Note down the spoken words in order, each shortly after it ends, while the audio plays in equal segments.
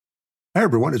Hey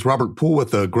everyone, it's Robert Poole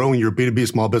with the Growing Your B2B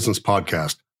Small Business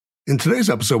podcast. In today's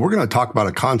episode, we're going to talk about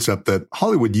a concept that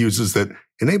Hollywood uses that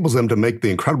enables them to make the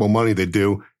incredible money they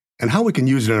do and how we can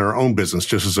use it in our own business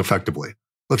just as effectively.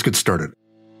 Let's get started.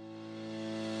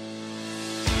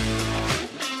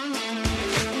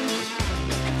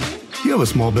 Do you have a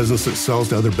small business that sells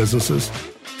to other businesses?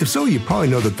 If so, you probably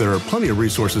know that there are plenty of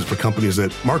resources for companies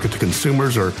that market to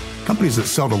consumers or companies that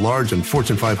sell to large and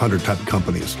Fortune 500 type of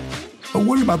companies. But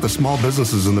what about the small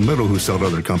businesses in the middle who sell to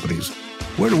other companies?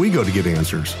 Where do we go to get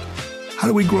answers? How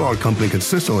do we grow our company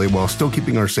consistently while still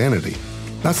keeping our sanity?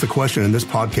 That's the question, and this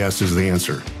podcast is the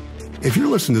answer. If you're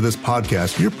listening to this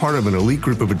podcast, you're part of an elite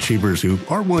group of achievers who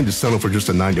aren't willing to settle for just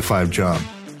a 9-to-5 job.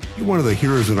 You're one of the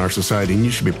heroes in our society, and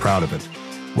you should be proud of it.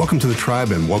 Welcome to the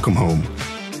tribe and welcome home.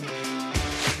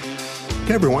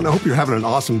 Hey everyone, I hope you're having an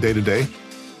awesome day today.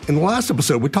 In the last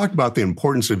episode, we talked about the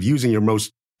importance of using your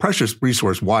most precious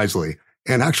resource wisely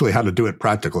and actually how to do it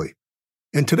practically.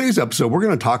 In today's episode, we're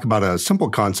going to talk about a simple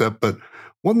concept, but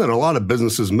one that a lot of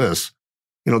businesses miss.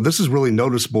 This is really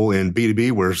noticeable in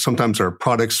B2B, where sometimes our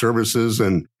products, services,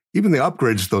 and even the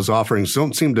upgrades to those offerings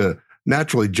don't seem to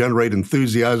naturally generate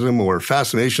enthusiasm or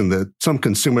fascination that some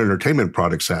consumer entertainment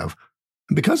products have.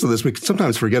 And because of this, we can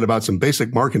sometimes forget about some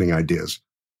basic marketing ideas.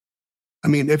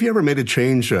 Have you ever made a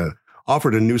change,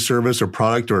 offered a new service or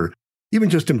product, or even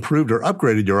just improved or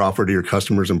upgraded your offer to your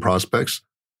customers and prospects?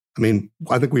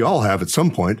 I think we all have at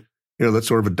some point. That's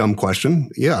sort of a dumb question.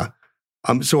 Yeah.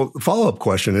 So the follow-up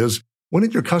question is, when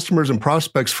did your customers and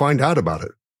prospects find out about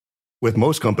it? With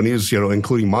most companies,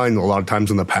 including mine a lot of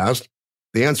times in the past,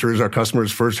 the answer is our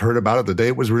customers first heard about it the day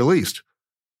it was released.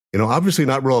 Obviously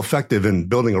not real effective in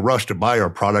building a rush to buy our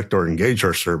product or engage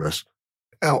our service.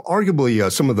 Now,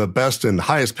 arguably, some of the best and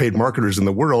highest paid marketers in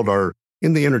the world are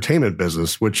in the entertainment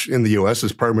business, which in the U.S.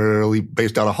 is primarily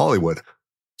based out of Hollywood.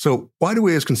 So why do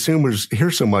we as consumers hear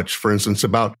so much, for instance,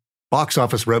 about box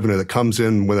office revenue that comes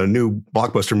in when a new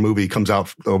blockbuster movie comes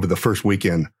out over the first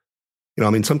weekend?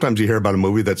 Sometimes you hear about a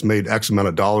movie that's made X amount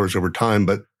of dollars over time,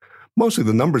 but mostly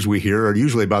the numbers we hear are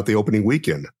usually about the opening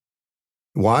weekend.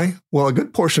 Why? Well, a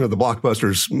good portion of the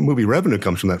blockbuster's movie revenue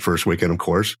comes from that first weekend, of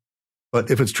course.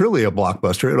 But if it's truly a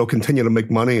blockbuster, it'll continue to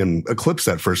make money and eclipse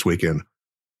that first weekend.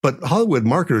 But Hollywood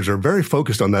marketers are very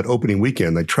focused on that opening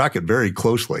weekend. They track it very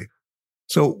closely.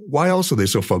 So why else are they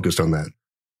so focused on that?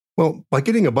 Well, by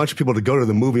getting a bunch of people to go to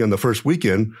the movie on the first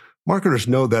weekend, marketers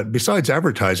know that besides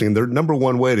advertising, their number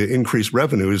one way to increase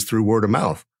revenue is through word of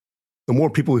mouth. The more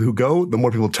people who go, the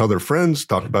more people tell their friends,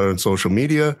 talk about it on social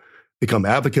media, become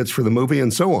advocates for the movie,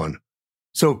 and so on.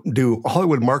 So do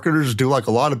Hollywood marketers do like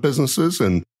a lot of businesses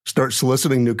and start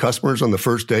soliciting new customers on the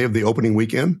first day of the opening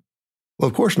weekend? Well,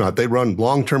 of course not. They run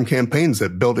long-term campaigns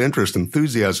that build interest,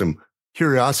 enthusiasm,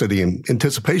 curiosity, and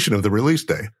anticipation of the release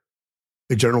day.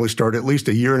 They generally start at least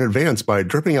a year in advance by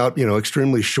dripping out,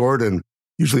 extremely short and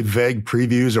usually vague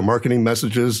previews or marketing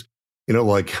messages. If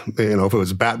it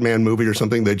was a Batman movie or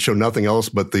something, they'd show nothing else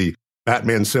but the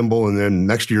Batman symbol and then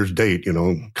next year's date,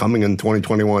 coming in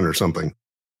 2021 or something.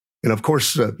 And of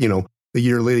course, the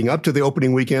year leading up to the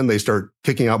opening weekend, they start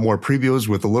kicking out more previews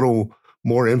with a little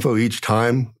more info each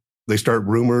time. They start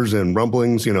rumors and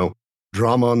rumblings,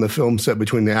 drama on the film set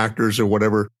between the actors or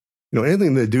whatever,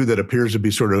 anything they do that appears to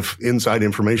be sort of inside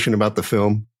information about the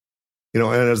film. And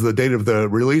as the date of the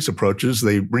release approaches,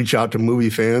 they reach out to movie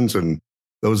fans and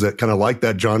those that kind of like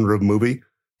that genre of movie.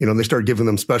 They start giving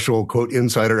them special, quote,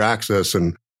 insider access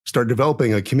and start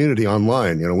developing a community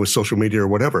online, with social media or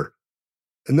whatever.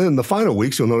 And then in the final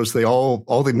weeks, you'll notice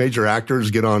all the major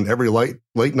actors get on every late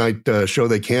night show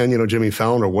they can, Jimmy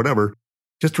Fallon or whatever,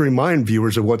 just to remind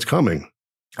viewers of what's coming.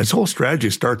 This whole strategy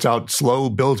starts out slow,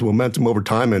 builds momentum over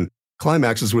time, and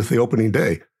climaxes with the opening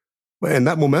day. And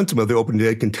that momentum of the opening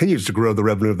day continues to grow the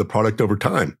revenue of the product over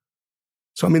time.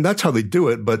 So, that's how they do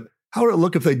it, but how would it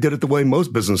look if they did it the way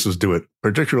most businesses do it,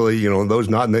 particularly, those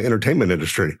not in the entertainment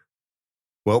industry?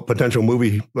 Well, potential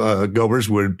movie goers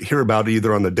would hear about it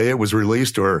either on the day it was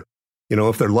released or,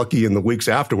 if they're lucky in the weeks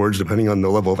afterwards, depending on the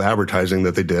level of advertising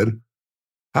that they did.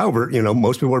 However,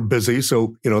 most people are busy.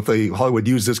 So, if Hollywood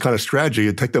used this kind of strategy,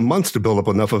 it'd take them months to build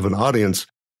up enough of an audience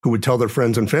who would tell their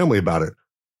friends and family about it.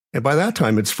 And by that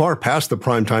time, it's far past the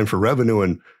prime time for revenue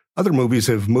and other movies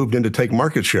have moved in to take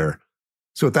market share.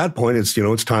 So at that point, it's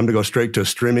time to go straight to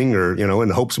streaming or, in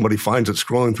the hope somebody finds it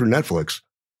scrolling through Netflix.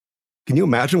 Can you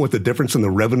imagine what the difference in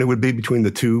the revenue would be between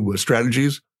the two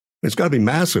strategies? It's got to be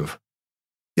massive.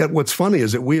 Yet what's funny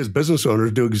is that we as business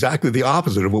owners do exactly the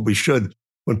opposite of what we should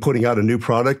when putting out a new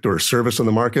product or service on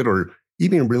the market or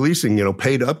even releasing,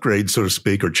 paid upgrades, so to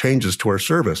speak, or changes to our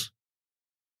service.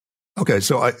 Okay,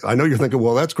 so I know you're thinking,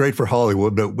 well, that's great for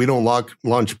Hollywood, but we don't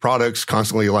launch products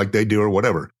constantly like they do or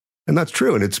whatever. And that's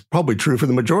true, and it's probably true for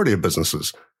the majority of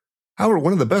businesses. However,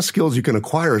 one of the best skills you can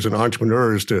acquire as an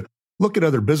entrepreneur is to look at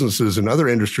other businesses and other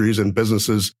industries and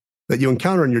businesses that you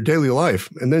encounter in your daily life,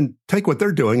 and then take what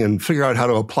they're doing and figure out how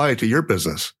to apply it to your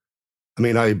business. I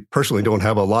mean, I personally don't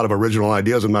have a lot of original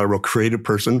ideas. I'm not a real creative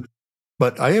person,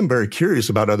 but I am very curious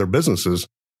about other businesses.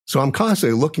 So I'm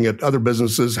constantly looking at other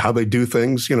businesses, how they do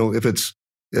things,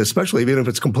 especially even if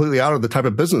it's completely out of the type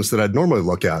of business that I'd normally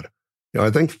look at. I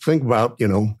think about,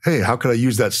 hey, how could I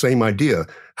use that same idea?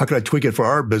 How could I tweak it for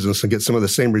our business and get some of the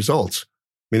same results?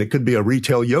 I mean, it could be a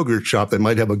retail yogurt shop that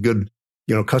might have a good,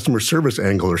 customer service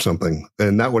angle or something.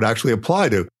 And that would actually apply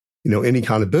to, any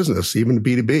kind of business, even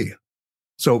B2B.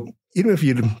 So even if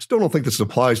you still don't think this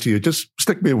applies to you, just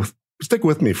stick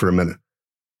with me for a minute.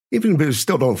 Even if you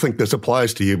still don't think this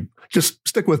applies to you, just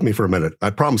stick with me for a minute. I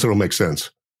promise it'll make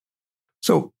sense.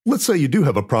 So let's say you do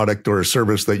have a product or a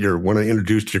service that you want to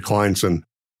introduce to your clients and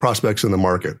prospects in the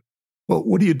market. Well,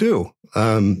 what do you do?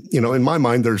 In my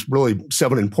mind, there's really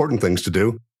 7 important things to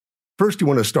do. First, you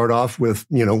want to start off with,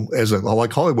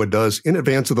 like Hollywood does, in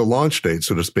advance of the launch date,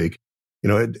 so to speak.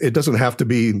 It doesn't have to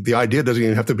be, the idea doesn't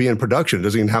even have to be in production. It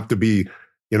doesn't even have to be,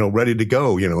 ready to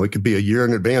go. It could be a year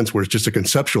in advance where it's just a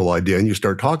conceptual idea and you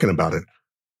start talking about it.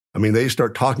 I mean, they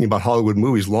start talking about Hollywood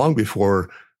movies long before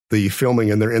the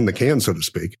filming and they're in the can, so to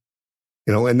speak.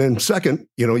 And then second,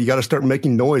 you got to start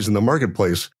making noise in the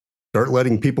marketplace. Start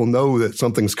letting people know that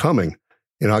something's coming.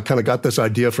 I kind of got this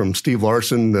idea from Steve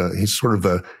Larson. He's sort of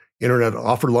the internet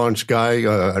offer launch guy.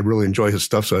 I really enjoy his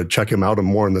stuff, so I'd check him out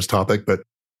more on this topic. But,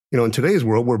 in today's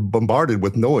world, we're bombarded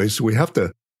with noise. So we have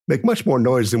to make much more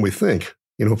noise than we think.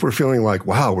 If we're feeling like,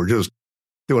 wow, we're just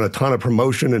doing a ton of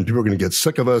promotion and people are going to get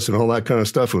sick of us and all that kind of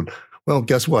stuff. Well,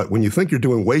 guess what? When you think you're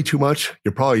doing way too much,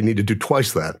 you probably need to do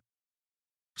twice that.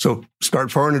 So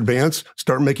start far in advance,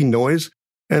 start making noise,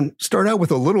 and start out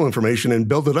with a little information and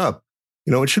build it up.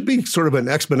 It should be sort of an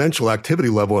exponential activity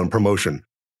level in promotion.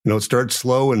 It starts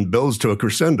slow and builds to a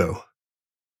crescendo.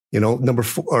 Number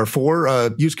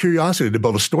 4, use curiosity to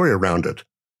build a story around it.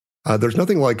 There's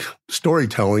nothing like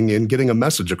storytelling and getting a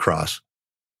message across.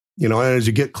 And as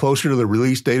you get closer to the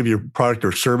release date of your product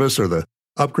or service or the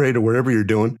upgrade or whatever you're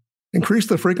doing, increase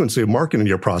the frequency of marketing to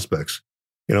your prospects.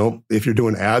 If you're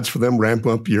doing ads for them, ramp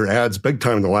up your ads big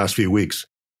time in the last few weeks.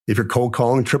 If you're cold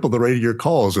calling, triple the rate of your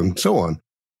calls and so on.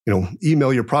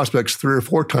 Email your prospects 3 or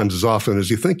 4 times as often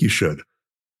as you think you should.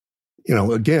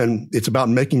 Again, it's about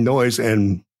making noise,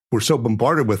 and we're so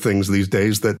bombarded with things these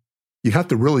days that you have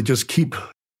to really just keep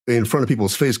in front of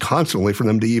people's face constantly for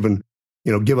them to even,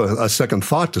 give a second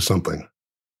thought to something.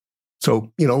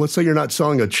 So, let's say you're not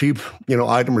selling a cheap,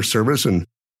 item or service and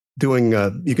doing,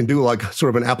 you can do like sort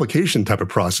of an application type of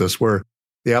process where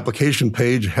the application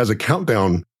page has a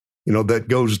countdown, that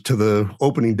goes to the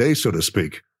opening day, so to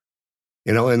speak.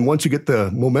 And once you get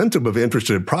the momentum of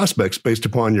interested prospects based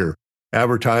upon your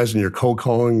advertising, your cold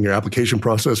calling, your application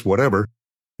process, whatever,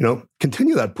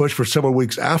 continue that push for several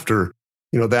weeks after,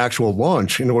 the actual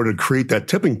launch in order to create that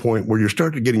tipping point where you're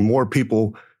starting getting more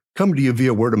people coming to you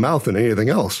via word of mouth than anything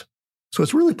else. So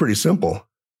it's really pretty simple.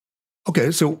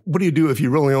 Okay, so what do you do if you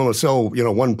really want to sell,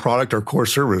 one product or core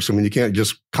service? I mean, you can't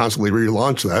just constantly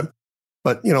relaunch that.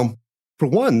 But, for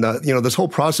one, this whole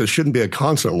process shouldn't be a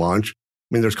constant launch.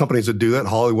 I mean, there's companies that do that.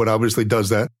 Hollywood obviously does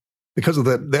that. Because of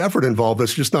the effort involved,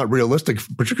 it's just not realistic,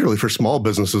 particularly for small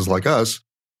businesses like us.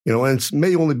 And it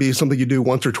may only be something you do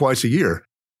once or twice a year,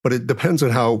 but it depends on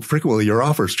how frequently your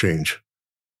offers change.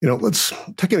 Let's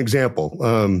take an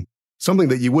example. Something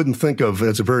that you wouldn't think of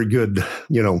as a very good,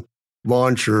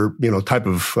 launch or, type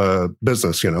of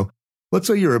business, Let's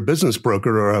say you're a business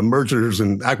broker or a mergers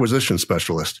and acquisition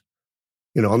specialist.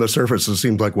 On the surface, it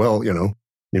seems like, well,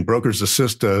 brokers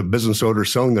assist business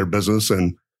owners selling their business,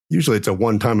 and usually it's a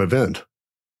one-time event.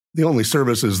 The only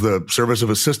service is the service of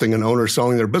assisting an owner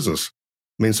selling their business.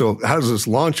 I mean, so how does this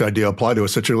launch idea apply to a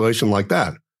situation like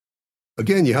that?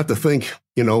 Again, you have to think,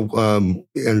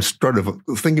 and start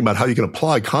thinking about how you can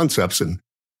apply concepts and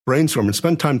brainstorm and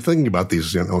spend time thinking about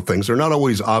these, things. They're not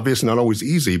always obvious, not always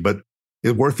easy, but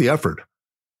it's worth the effort.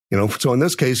 So in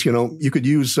this case, you could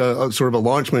use a sort of a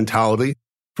launch mentality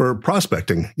for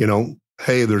prospecting.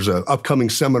 Hey, there's an upcoming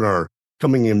seminar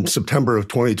coming in September of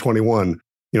 2021,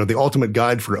 the ultimate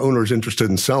guide for owners interested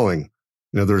in selling.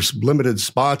 There's limited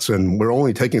spots and we're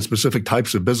only taking specific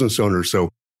types of business owners. So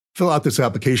fill out this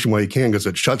application while you can because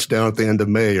it shuts down at the end of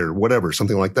May or whatever,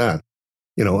 something like that.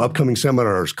 Upcoming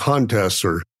seminars, contests,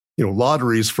 or,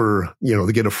 lotteries for,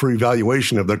 to get a free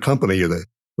valuation of their company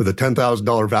with a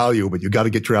 $10,000 value, but you got to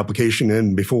get your application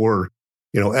in before,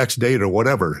 X date or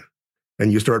whatever.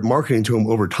 and you start marketing to them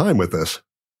over time with this.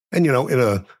 And, in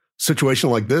a situation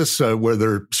like this where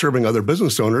they're serving other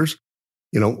business owners,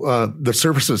 the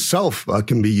service itself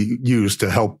can be used to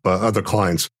help other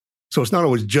clients. So it's not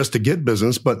always just to get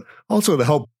business, but also to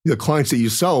help the clients that you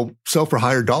sell for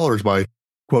higher dollars by,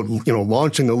 quote,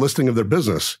 launching a listing of their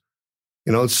business.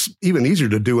 It's even easier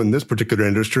to do in this particular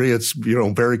industry. It's,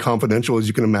 very confidential, as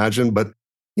you can imagine. But,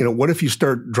 what if you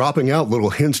start dropping out little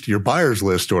hints to your buyer's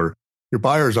list or your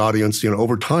buyer's audience,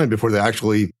 over time before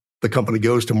the company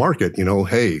goes to market?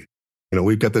 Hey,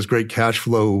 we've got this great cash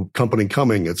flow company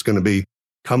coming. It's going to be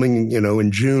coming,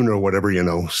 in June or whatever,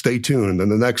 stay tuned. And then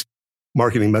the next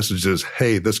marketing message is,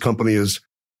 hey, this company is,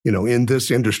 in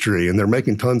this industry and they're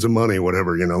making tons of money,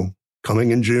 whatever,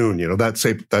 coming in June,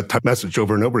 that type message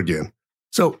over and over again.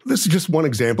 So this is just one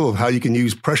example of how you can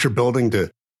use pressure building to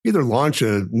either launch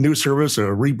a new service,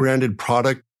 a rebranded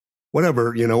product,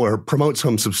 whatever, or promote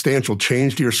some substantial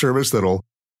change to your service that'll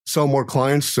sell more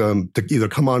clients to either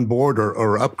come on board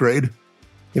or upgrade.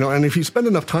 And if you spend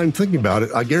enough time thinking about it,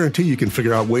 I guarantee you can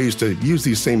figure out ways to use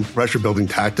these same pressure building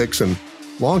tactics and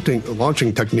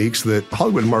launching techniques that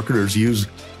Hollywood marketers use,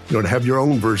 to have your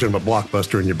own version of a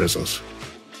blockbuster in your business.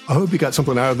 I hope you got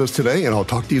something out of this today, and I'll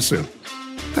talk to you soon.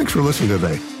 Thanks for listening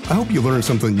today. I hope you learned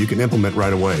something you can implement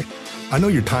right away. I know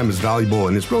your time is valuable,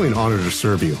 and it's really an honor to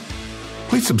serve you.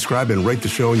 Please subscribe and rate the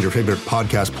show on your favorite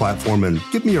podcast platform and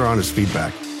give me your honest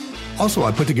feedback. Also,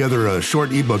 I put together a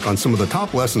short ebook on some of the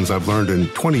top lessons I've learned in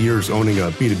 20 years owning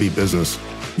a B2B business.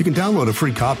 You can download a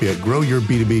free copy at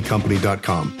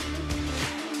growyourb2bcompany.com.